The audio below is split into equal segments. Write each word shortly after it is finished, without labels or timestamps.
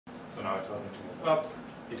So now it tells me to move up.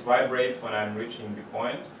 It vibrates when I'm reaching the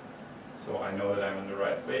point, so I know that I'm in the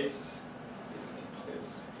right place. It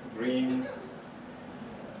is green.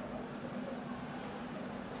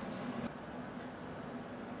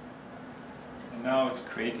 And now it's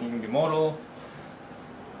creating the model.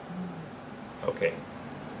 Okay.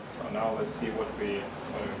 So now let's see what we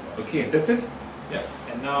got. Okay, that's it? Yeah.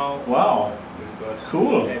 And now wow, we've got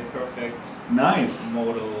cool. a perfect nice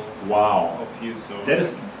model wow. of you. So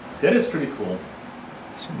that is pretty cool.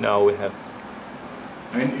 So now we have.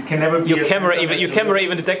 I mean, it can never be. Your camera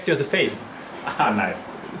even detects you as a face. Ah, nice.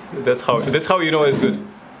 That's how you know it's good.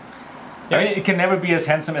 Yeah. I mean, it can never be as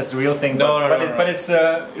handsome as the real thing. But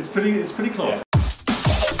it's pretty close. Yeah.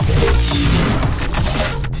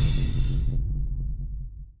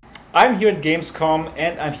 I'm here at Gamescom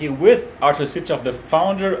and I'm here with Artur Sitchov, the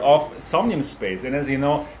founder of Somnium Space. And as you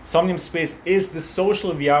know, Somnium Space is the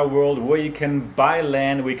social VR world where you can buy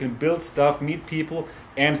land, where you can build stuff, meet people,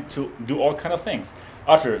 and to do all kind of things.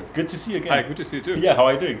 Artur, good to see you again. Hi, good to see you too. Yeah, how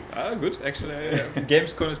are you doing? Good, actually.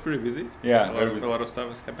 Gamescom is pretty busy. Yeah, a lot of stuff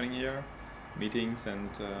is happening here, meetings and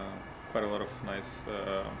quite a lot of nice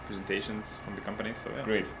presentations from the company. So yeah.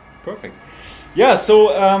 Great. Perfect. Yeah,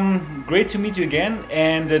 so great to meet you again.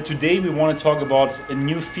 And today we want to talk about a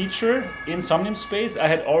new feature in Somnium Space. I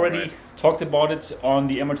had already talked about it on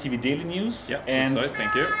the MRTV Daily News. Yeah, and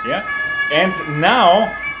thank you. Yeah, and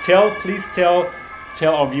now please tell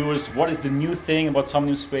our viewers what is the new thing about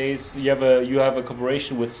Somnium Space. You have a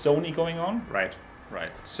cooperation with Sony going on. Right.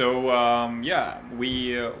 So yeah,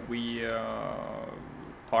 we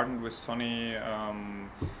partnered with Sony.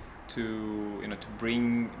 To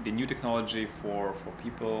bring the new technology for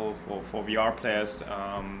people, for VR players,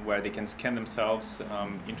 where they can scan themselves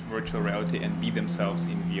into virtual reality and be themselves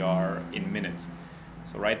in VR in minutes.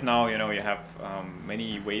 So right now, you have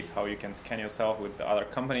many ways how you can scan yourself with the other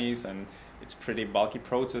companies, and it's pretty bulky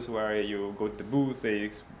process where you go to the booth, they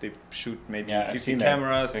shoot maybe 50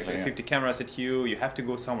 cameras, exactly, 50 cameras at you. You have to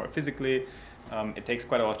go somewhere physically. It takes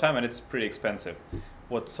quite a lot of time and it's pretty expensive.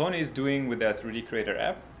 What Sony is doing with their 3D Creator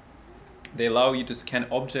app, they allow you to scan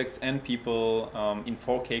objects and people in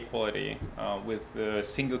 4K quality with a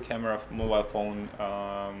single camera mobile phone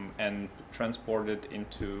and transport it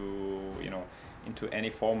into any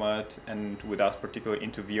format, and with us particularly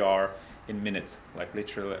into VR in minutes, like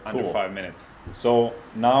literally under 5 minutes. So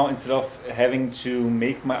now instead of having to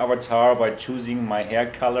make my avatar by choosing my hair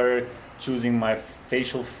color, choosing my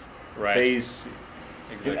facial face,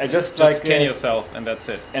 exactly. I just scan yourself and that's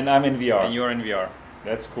it. And I'm in VR. And you're in VR.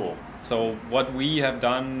 That's cool. So what we have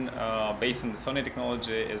done based on the Sony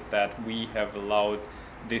technology is that we have allowed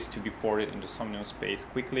this to be ported into Somnium Space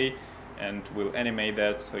quickly, and we'll animate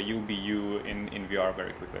that so you'll be you in VR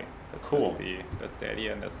very quickly. Cool. That's the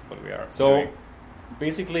idea, and that's what we are doing.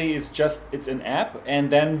 Basically it's an app, and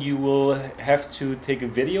then you will have to take a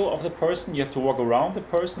video of the person. You have to walk around the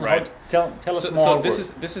person. Right. Tell us more. So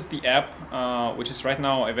this is the app which is right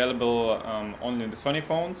now available only in the Sony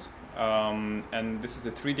phones. And this is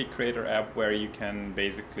the 3D Creator app where you can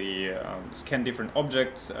basically scan different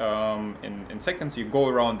objects in seconds. You go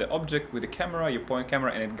around the object with the camera, you point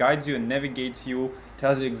camera, and it guides you and navigates you,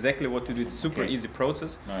 tells you exactly what to do. It's super easy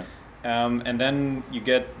process. Nice. And then you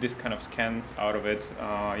get this kind of scans out of it,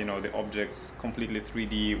 the objects completely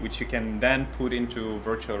 3D, which you can then put into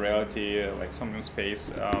virtual reality like Somnium Space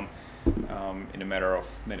in a matter of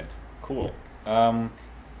minutes. Cool.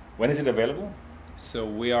 When is it available? So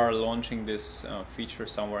we are launching this feature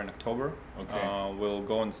somewhere in October. Okay. We'll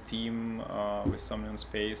go on Steam with Somnium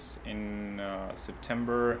Space in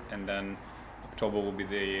September, and then October will be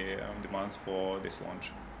the month for this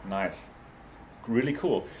launch. Nice. Really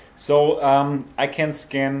cool. So I can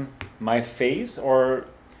scan my face, or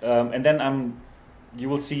and then you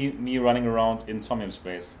will see me running around in Somnium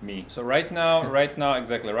Space. Me. So right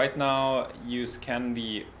now you scan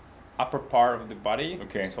the upper part of the body,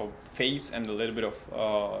 okay. So face and a little bit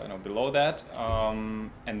of below that,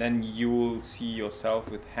 and then you will see yourself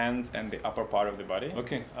with hands and the upper part of the body.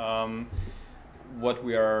 Okay. What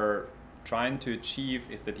we are trying to achieve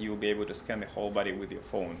is that you will be able to scan the whole body with your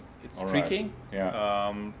phone. It's tricky,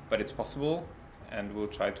 but it's possible, and we'll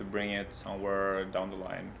try to bring it somewhere down the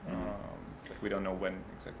line. But we don't know when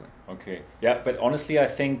exactly. Okay. Yeah, but honestly, I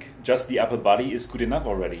think just the upper body is good enough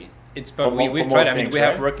already. We've tried. I mean, we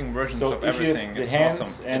have working versions of everything. The hands,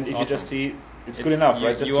 awesome. And if awesome. You just see, it's good enough,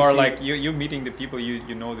 right? Just you're meeting the people.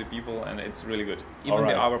 You know the people, and it's really good. Even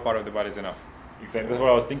the upper part of the body is enough. Exactly, that's what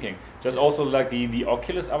I was thinking. Just also like the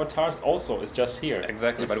Oculus avatars also is just here.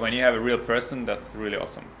 Exactly, but when you have a real person, that's really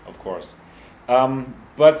awesome. Of course.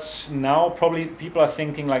 But now probably people are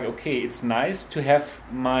thinking like, okay, it's nice to have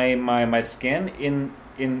my scan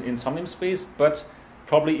in Somnium Space, but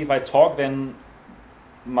probably if I talk, then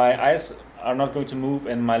my eyes are not going to move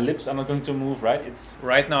and my lips are not going to move, right? It's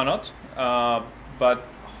right now not, but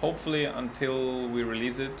hopefully until we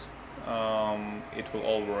release it, it will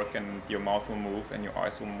all work and your mouth will move and your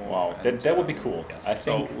eyes will move. Wow, and, that would be cool. Yes. I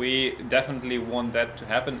think. So we definitely want that to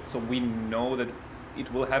happen. So we know that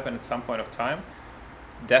it will happen at some point of time.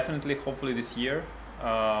 Definitely, hopefully this year,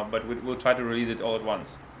 but we'll try to release it all at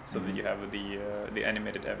once. So that you have the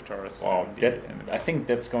animated avatars. Wow, I think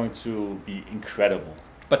that's going to be incredible.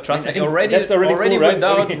 But trust me, that's already cool, right?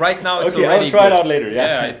 without right now, it's okay, already I'll try good. it out later.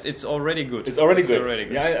 Yeah, it's already good. It's already good. Already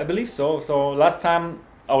good. Yeah, I believe so. So last time,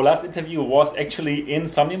 our last interview was actually in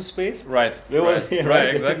Somnium Space. Right.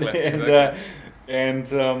 Right, exactly.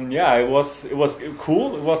 And yeah, it was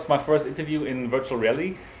cool. It was my first interview in virtual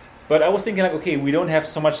reality. But I was thinking like, okay, we don't have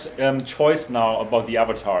so much choice now about the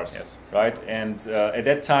avatars, yes, right? And at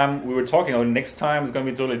that time we were talking, oh, next time it's going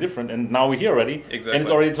to be totally different. And now we're here already, exactly, and it's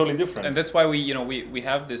already totally different. And that's why we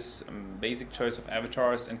have this basic choice of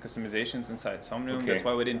avatars and customizations inside Somnium. Okay. That's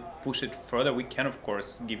why we didn't push it further. We can of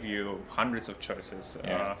course give you hundreds of choices,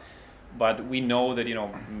 yeah. But we know that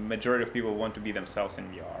majority of people want to be themselves in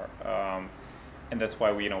VR. And that's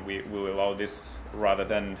why we will allow this rather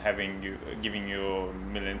than giving you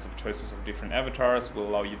millions of choices of different avatars. We'll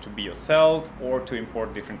allow you to be yourself or to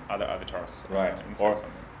import different other avatars. Right. Or,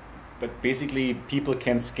 but basically, people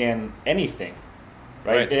can scan anything,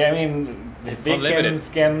 right? I mean, it's they not can limited.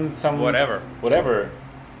 scan some whatever,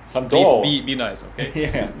 some doll. Please be nice, okay?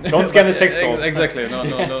 Yeah. Don't scan the sex dolls. Exactly. No.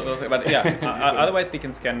 But yeah, otherwise they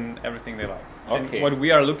can scan everything they like. Okay. And what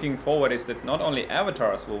we are looking forward is that not only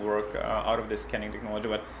avatars will work out of this scanning technology,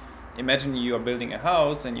 but imagine you are building a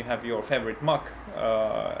house and you have your favorite mug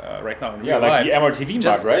right now in real like life. the MRTV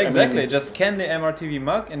mug, right? Exactly. I mean, just scan the MRTV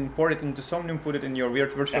mug and import it into Somnium, put it in your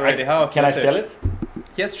virtual reality house. Can I sell it?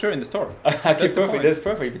 Yes, sure, in the store. Okay, perfect. That's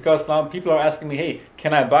perfect, because now people are asking me, "Hey,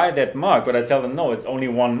 can I buy that mug?" But I tell them, "No, it's only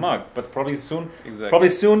one mug." But probably soon,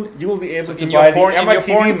 you will be able to buy the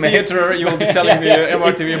MRTV theater. You will be selling the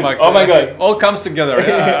MRTV mugs. Oh my god! All comes together.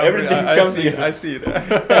 Yeah, everything comes together. I see it.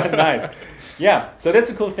 Nice. Yeah, so that's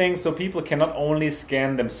a cool thing. So people can not only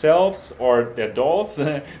scan themselves or their dolls,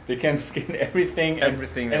 they can scan everything,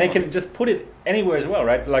 and they can just put it anywhere as well,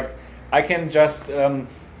 right? Like I can just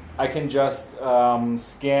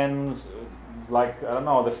scan, like, I don't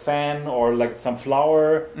know, the fan or like some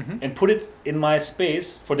flower, and put it in my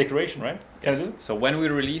space for decoration, right? Can I do it? So when we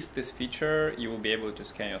release this feature, you will be able to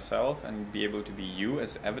scan yourself and be able to be you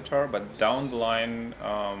as avatar. But down the line,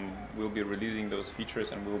 we'll be releasing those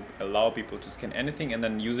features and we'll allow people to scan anything and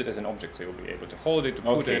then use it as an object. So you'll be able to hold it, to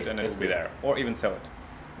put it, and it'll be there, or even sell it.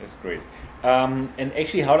 That's great. And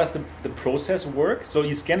actually, how does the process work? So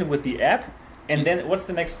you scan it with the app, and then what's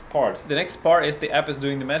the next part? The next part is the app is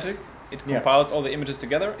doing the magic. It compiles all the images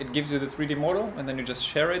together. It gives you the 3D model, and then you just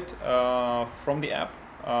share it from the app.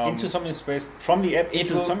 Into Somnium Space, from the app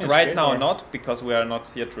into Somnium Space? Right now not, because we are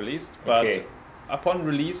not yet released. But upon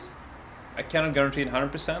release, I cannot guarantee it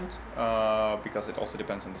 100%, because it also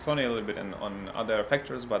depends on the Sony a little bit and on other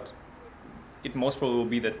factors, but it most probably will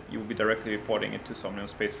be that you will be directly reporting it to Somnium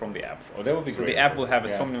Space from the app. Oh, that would be great. The app will have a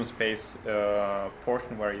Somnium Space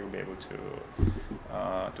portion where you'll be able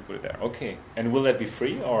to put it there. Okay. And will that be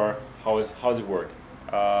free, or how does it work?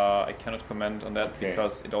 I cannot comment on that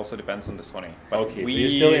because it also depends on the Sony. But okay, so you're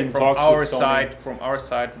still in talks with Sony. From our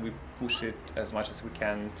side, we push it as much as we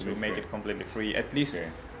can to make it completely free. At least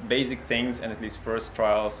basic things and at least first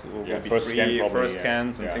trials will be free. First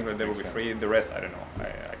scans and things like that will be free. The rest, I don't know.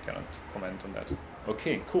 I cannot comment on that.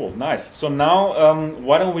 Okay, cool, nice. So now,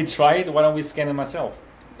 why don't we try it? Why don't we scan it myself?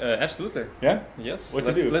 Absolutely. Yeah? Yes.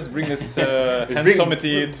 Let's bring this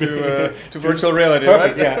handsomity to virtual reality.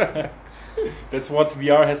 Perfect, right? Yeah. That's what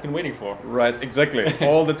VR has been waiting for. Right, exactly,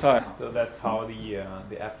 all the time. So that's how the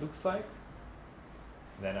app looks like.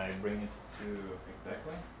 Then I bring it to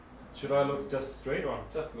exactly. Should I look just straight or?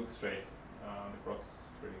 Just look straight. The process is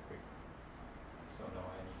pretty quick. So now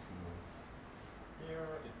I need to move here.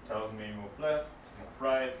 It tells me move left, move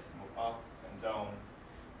right, move up and down.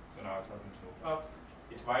 So now it tells me to move up.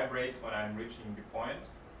 It vibrates when I'm reaching the point.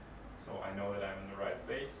 So I know that I'm in the right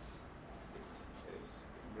place. It is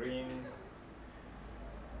green.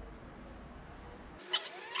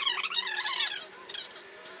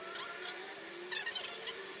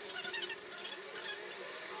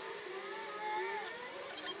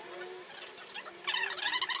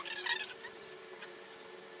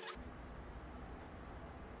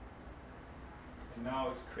 Now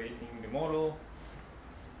it's creating the model.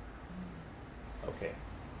 Okay.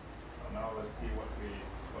 So now let's see what we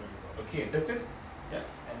got. Okay, that's it? Yeah.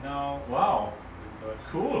 And now Wow. we've got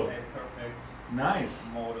Cool. a perfect Nice.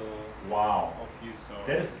 model Wow. of you. So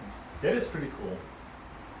That is pretty cool.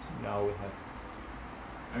 Now we have.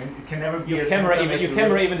 I mean, it can never be Your as camera handsome even as your the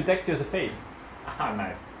camera real- even detects you as a face. Ah,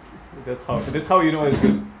 nice. That's how you know it's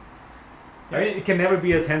good. I mean, it can never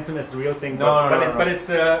be as handsome as the real thing, No, but, no, but, no, it, no.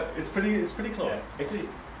 but it's pretty close. Yeah. Actually,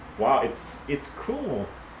 wow, it's cool.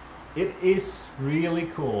 It is really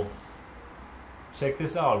cool. Check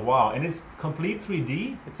this out. Wow, and it's complete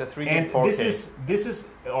 3D. It's a 3D And 4K. this is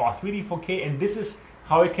 3D 4K, and this is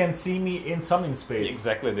how you can see me in Somnium Space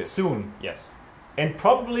Exactly this. soon. Yes. And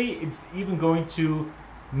probably it's even going to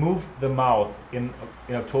move the mouth in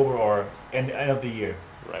October or end of the year.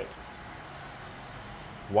 Right.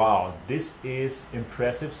 Wow, this is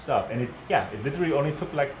impressive stuff, and it literally only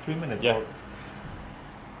took like 3 minutes. Yeah.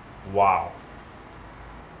 Wow,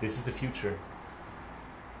 this is the future.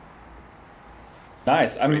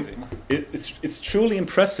 Nice. I mean, Crazy. it's truly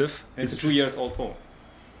impressive. It's a 2 years old phone.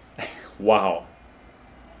 Wow,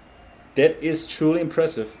 that is truly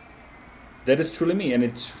impressive. That is truly me, and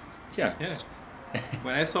it's Yeah.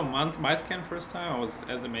 When I saw my scan first time, I was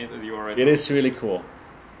as amazed as you are right It now. is really cool.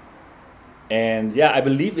 And yeah, I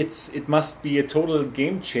believe it must be a total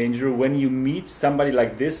game changer when you meet somebody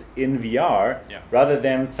like this in VR, Yeah. rather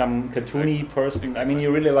than some cartoony person. I mean, Exactly.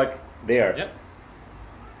 you're really like there. Yeah.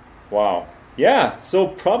 Wow. Yeah. So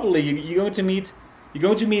probably you're going to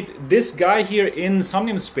meet this guy here in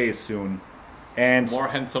Somnium Space soon, and More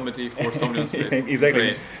handsomity for Somnium Space. exactly.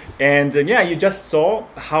 Great. And yeah, you just saw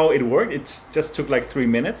how it worked. It just took like 3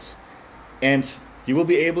 minutes, and you will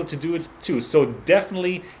be able to do it too. So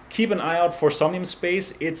definitely keep an eye out for Somnium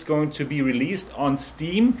Space. It's going to be released on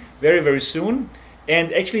Steam very, very soon.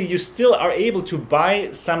 And actually, you still are able to buy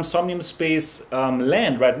some Somnium Space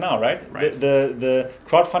land right now, right? Right. The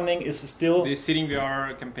crowdfunding is still... The Seeding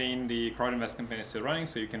VR campaign, the crowd invest campaign is still running,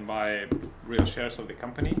 so you can buy real shares of the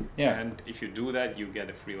company. Yeah. And if you do that, you get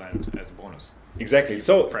a free land as a bonus. Exactly. You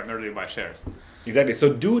So primarily buy shares. Exactly.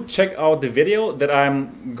 So do check out the video that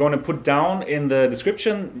I'm going to put down in the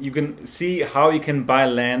description. You can see how you can buy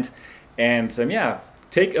land and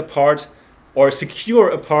take a part or secure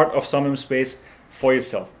a part of Somnium Space for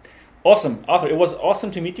yourself. Awesome, Arthur. It was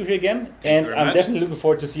awesome to meet you here again, you and very I'm much. definitely looking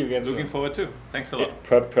forward to see you again Looking soon. forward to. Thanks a lot.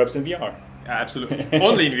 Perhaps in VR. Absolutely.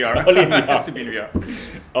 Only in VR. Only in VR. It has to be in VR.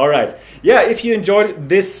 All right. Yeah, if you enjoyed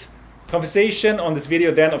this conversation on this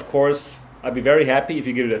video, then of course I'd be very happy if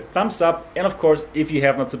you give it a thumbs up. And of course, if you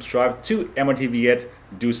have not subscribed to MRTV yet,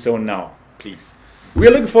 do so now, please. We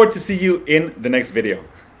are looking forward to see you in the next video.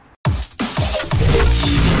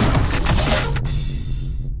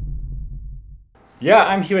 Yeah,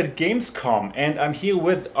 I'm here at Gamescom, and I'm here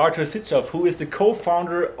with Artur Sitchov, who is the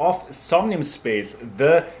co-founder of Somnium Space,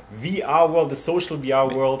 the VR world, the social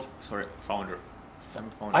VR world. Sorry, founder. I'm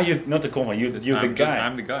a founder. Ah, you're not the co-founder, you're the guy.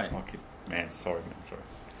 I'm the guy. Okay, man, sorry.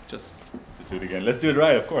 Just Let's do it again. Let's do it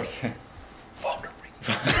right, of course. founder.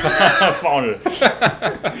 Founder.